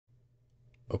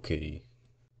Okay,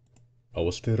 I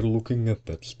was there looking at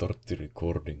that start the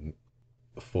recording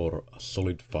for a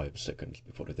solid 5 seconds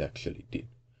before it actually did.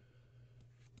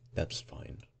 That's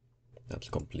fine. That's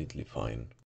completely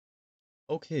fine.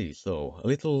 Okay, so a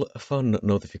little fun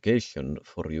notification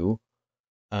for you.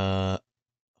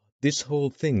 This whole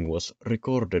thing was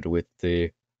recorded with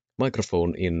the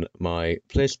microphone in my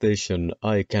PlayStation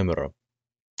Eye camera,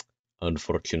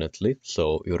 unfortunately,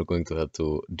 so you're going to have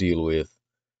to deal with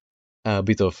a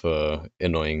bit of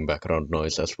annoying background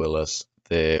noise as well as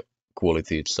the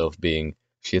quality itself being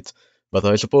shit. But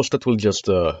I suppose that will just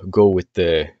go with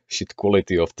the shit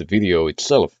quality of the video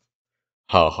itself.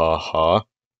 Ha ha ha.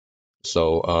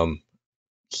 So,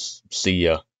 see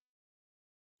ya.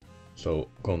 So,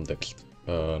 context.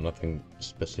 Nothing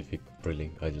specific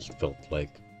really. I just felt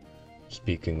like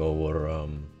speaking over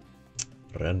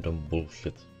random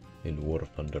bullshit in War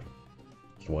Thunder.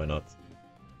 So why not?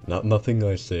 Nothing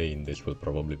I say in this will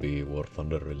probably be War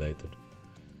Thunder related,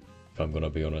 if I'm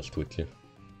gonna be honest with you.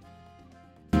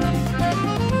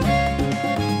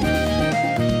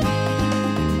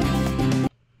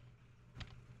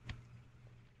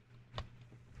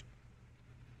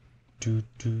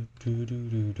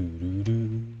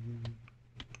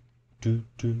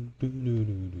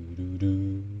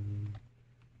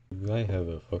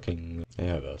 I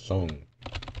have a song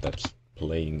that's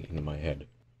playing in my head.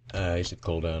 Is it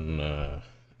called an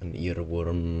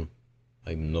earworm?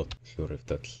 I'm not sure if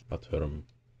that's a term.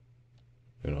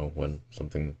 You know, when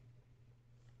something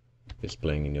is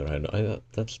playing in your head.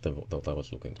 That's what I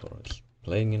was looking for. It's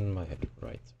playing in my head.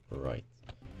 Right.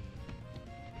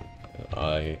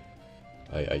 I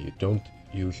don't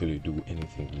usually do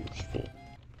anything useful.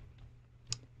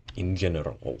 In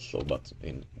general also, but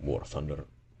in War Thunder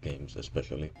games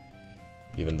especially.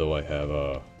 Even though I have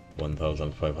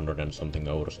 1,500 and something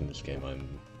hours in this game,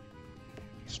 I'm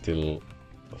still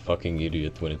a fucking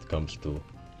idiot when it comes to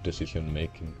decision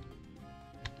making.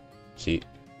 See,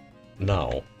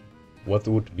 now, what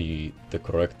would be the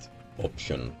correct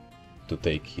option to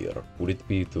take here? Would it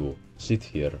be to sit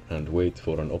here and wait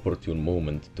for an opportune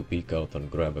moment to peek out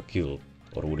and grab a kill?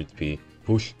 Or would it be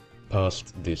push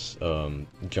past this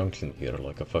junction here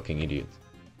like a fucking idiot?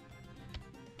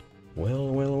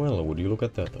 Well, would you look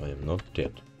at that, I am not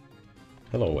dead.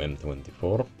 Hello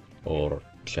M24, or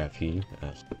Chaffee,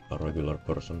 as a regular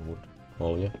person would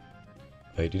call you.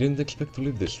 I didn't expect to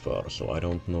live this far, so I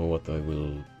don't know what I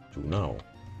will do now.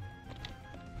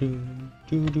 I'm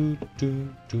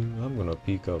gonna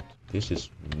peek out. This is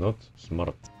not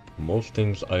smart. Most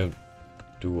things I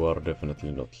do are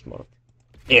definitely not smart.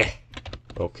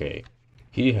 Okay.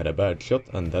 He had a bad shot,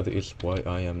 and that is why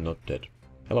I am not dead.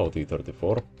 Hello,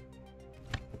 T-34.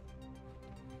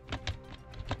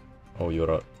 Oh,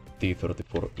 you're a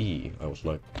T-34E. I was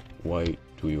like, why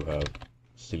do you have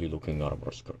silly-looking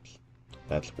armor skirts?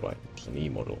 That's why. It's an E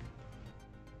model.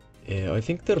 Yeah, I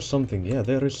think there's something. Yeah,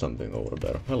 there is something over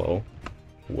there. Hello.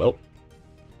 Well.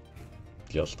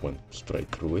 Just went straight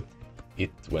through it.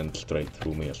 It went straight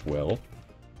through me as well.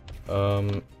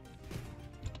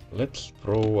 Let's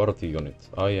throw RT on it.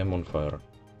 I am on fire.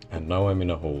 And now I'm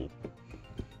in a hole.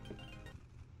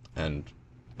 And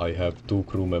I have 2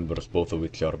 crew members, both of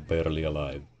which are barely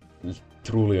alive. It's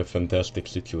truly a fantastic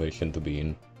situation to be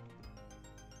in.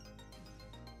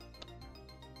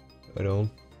 I don't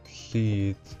see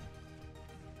it.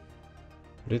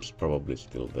 It's probably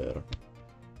still there.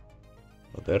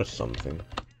 But there's something.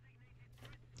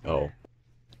 Oh.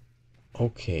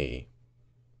 Okay.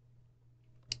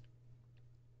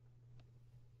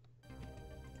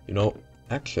 You know,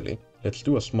 actually, let's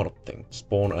do a smart thing.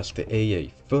 Spawn as the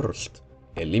AA first.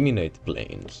 Eliminate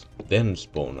planes, then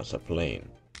spawn as a plane.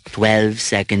 12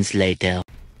 seconds later.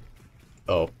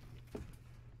 Oh.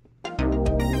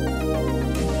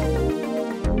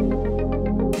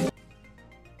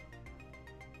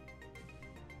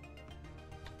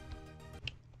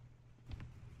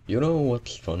 You know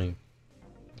what's funny?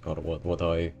 Or what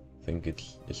I think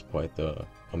is quite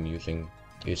amusing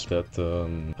is that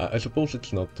I suppose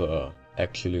it's not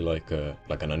actually like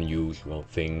an unusual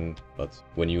thing, but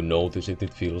when you notice it,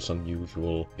 it feels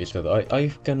unusual. Is that I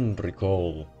can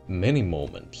recall many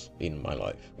moments in my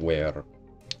life where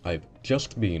I've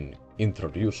just been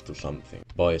introduced to something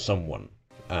by someone,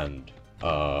 and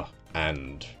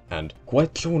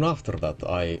quite soon after that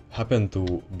I happen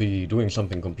to be doing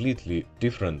something completely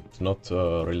different, not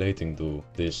relating to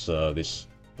this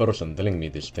person telling me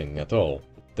this thing at all.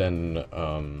 Then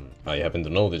I happen to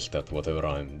notice that whatever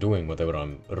I'm doing, whatever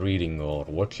I'm reading or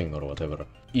watching or whatever,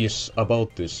 is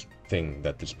about this thing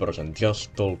that this person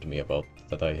just told me about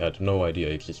that I had no idea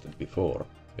existed before,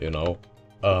 you know?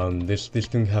 This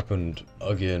thing happened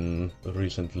again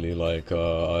recently. Like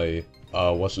I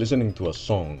was listening to a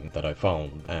song that I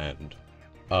found, and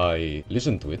I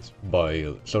listened to it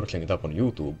by searching it up on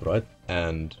YouTube, right?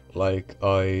 And like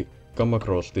I come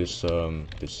across this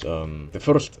the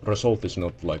first result is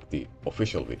not like the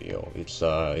official video. It's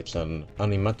an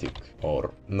animatic,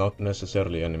 or not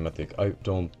necessarily animatic. I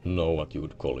don't know what you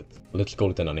would call it. Let's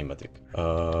call it an animatic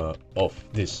of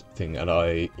this thing, and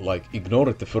I like ignore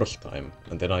it the first time,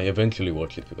 and then I eventually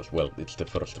watch it because, well, it's the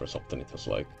first result and it has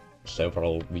like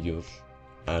several views,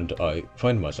 and I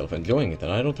find myself enjoying it,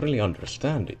 and I don't really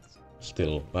understand it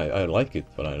still. I like it,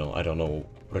 but I don't know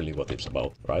really what it's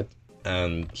about, right?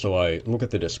 And so I look at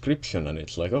the description and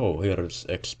it's like, oh, here it's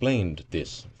explained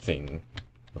this thing,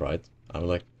 right? I'm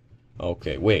like,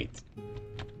 okay, wait.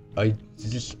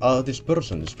 This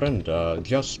friend,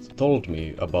 just told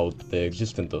me about the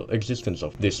existence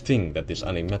of this thing that this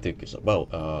animatic is about,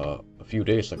 a few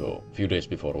days ago, a few days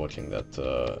before watching that,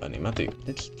 animatic.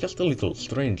 It's just a little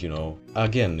strange, you know.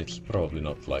 Again, it's probably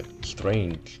not like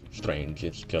strange,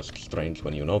 it's just strange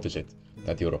when you notice it.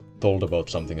 That you're told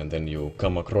about something and then you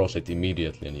come across it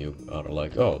immediately and you are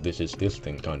like, oh, this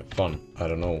thing, kind of fun. I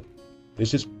don't know.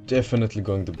 This is definitely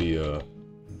going to be a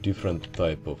different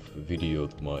type of video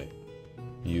to my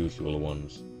usual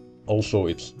ones. Also,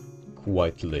 it's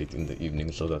quite late in the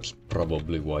evening, so that's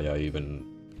probably why I even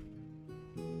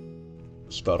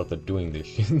started doing this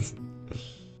shit.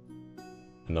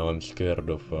 Now I'm scared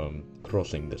of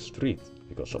crossing the street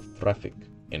because of traffic.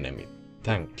 Enemy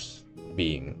tanks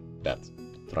being that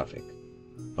traffic.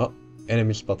 Oh,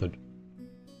 enemy spotted.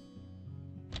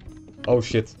 Oh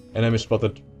shit, enemy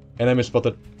spotted. Enemy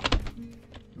spotted.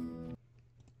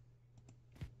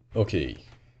 Okay.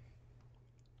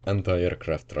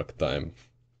 Anti-aircraft truck time.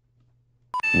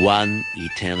 One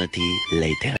eternity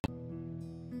later.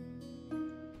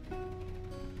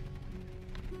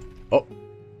 Oh,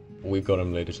 we got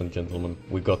him, ladies and gentlemen.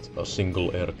 We got a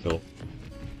single air kill.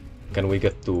 Can we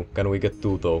get two? Can we get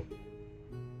two though?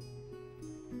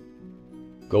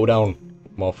 Go down,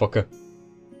 motherfucker.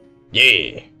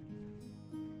 Yeah!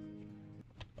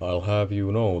 I'll have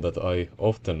you know that I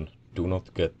often do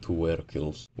not get 2 air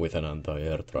kills with an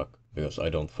anti-air truck, because I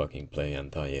don't fucking play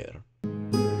anti-air.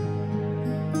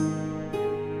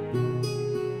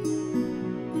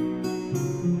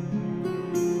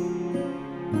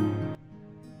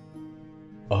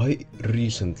 I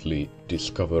recently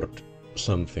discovered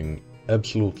something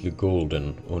absolutely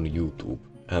golden on YouTube.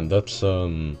 And that's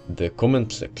the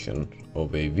comment section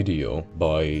of a video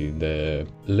by the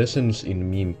Lessons in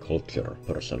Meme Culture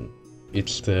person.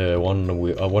 It's the one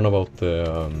about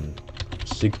the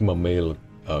Sigma male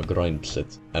grind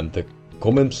set. And the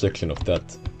comment section of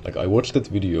that, like, I watched that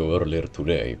video earlier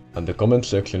today, and the comment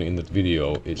section in that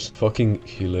video is fucking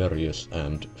hilarious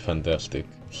and fantastic.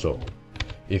 So,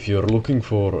 if you're looking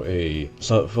for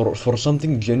for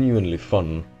something genuinely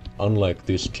fun, unlike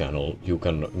this channel, you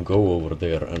can go over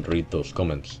there and read those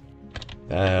comments.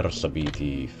 There's a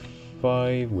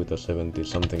BT5 with a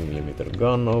 70-something millimeter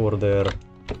gun over there.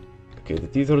 Okay, the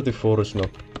T-34 is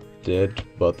not dead,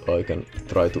 but I can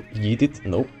try to yeet it.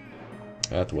 Nope.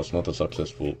 That was not a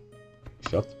successful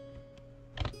shot.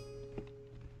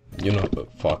 You know,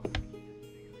 fuck.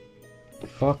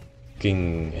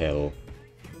 Fucking hell.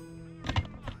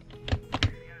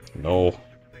 No.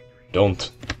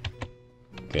 Don't.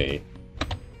 Okay.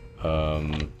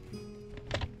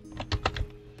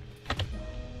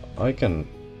 I can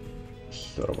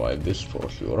survive this for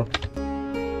sure.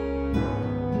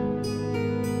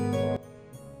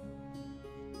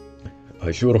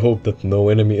 I sure hope that no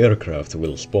enemy aircraft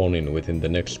will spawn in within the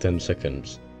next 10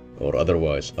 seconds, or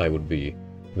otherwise I would be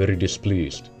very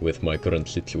displeased with my current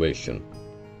situation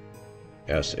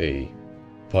as a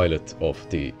pilot of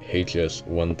the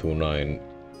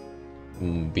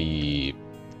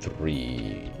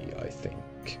HS-129B3, I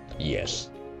think.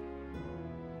 Yes.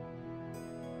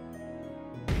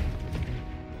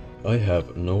 I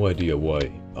have no idea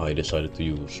why I decided to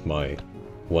use my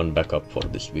one backup for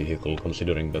this vehicle,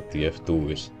 considering that the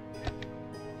F2 is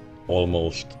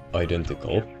almost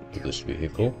identical to this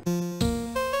vehicle.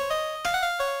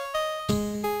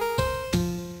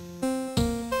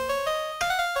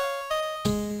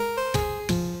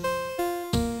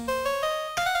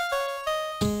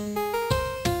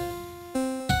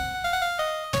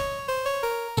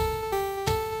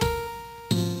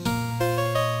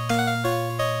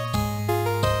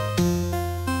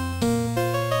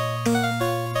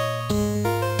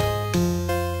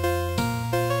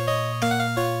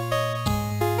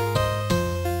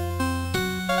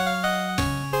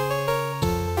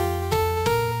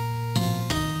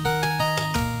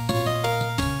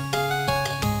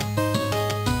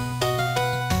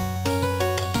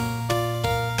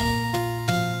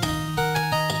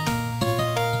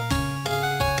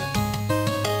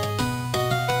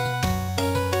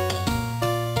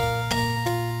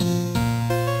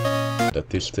 at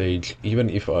this stage, even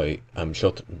if I am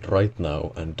shot right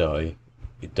now and die,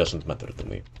 it doesn't matter to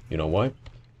me. You know why?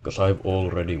 Because I've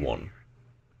already won.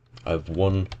 I've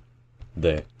won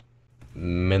the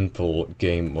mental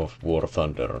game of War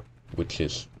Thunder, which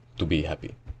is to be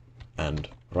happy. And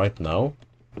right now,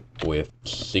 with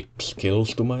 6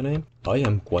 kills to my name, I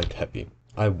am quite happy.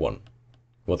 I won.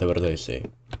 Whatever they say.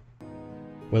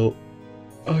 Well,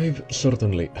 I've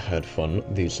certainly had fun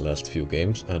these last few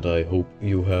games, and I hope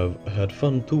you have had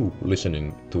fun too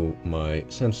listening to my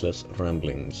senseless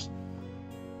ramblings.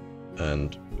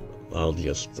 And I'll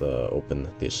just open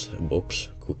this box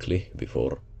quickly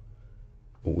before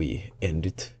we end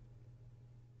it.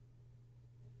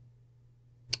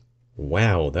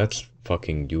 Wow, that's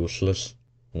fucking useless.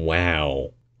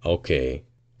 Wow. Okay.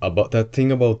 About that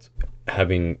thing about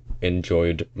having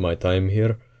enjoyed my time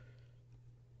here,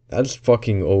 that's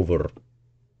fucking over.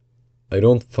 I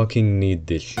don't fucking need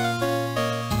this.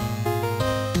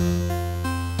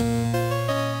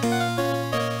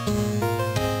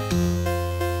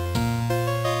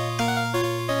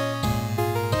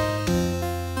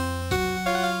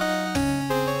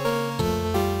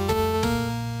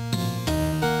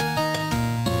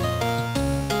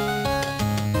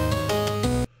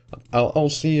 I'll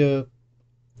see you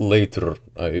later,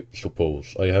 I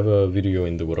suppose. I have a video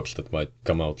in the works that might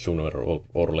come out sooner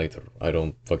or later. I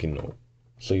don't fucking know.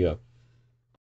 See ya.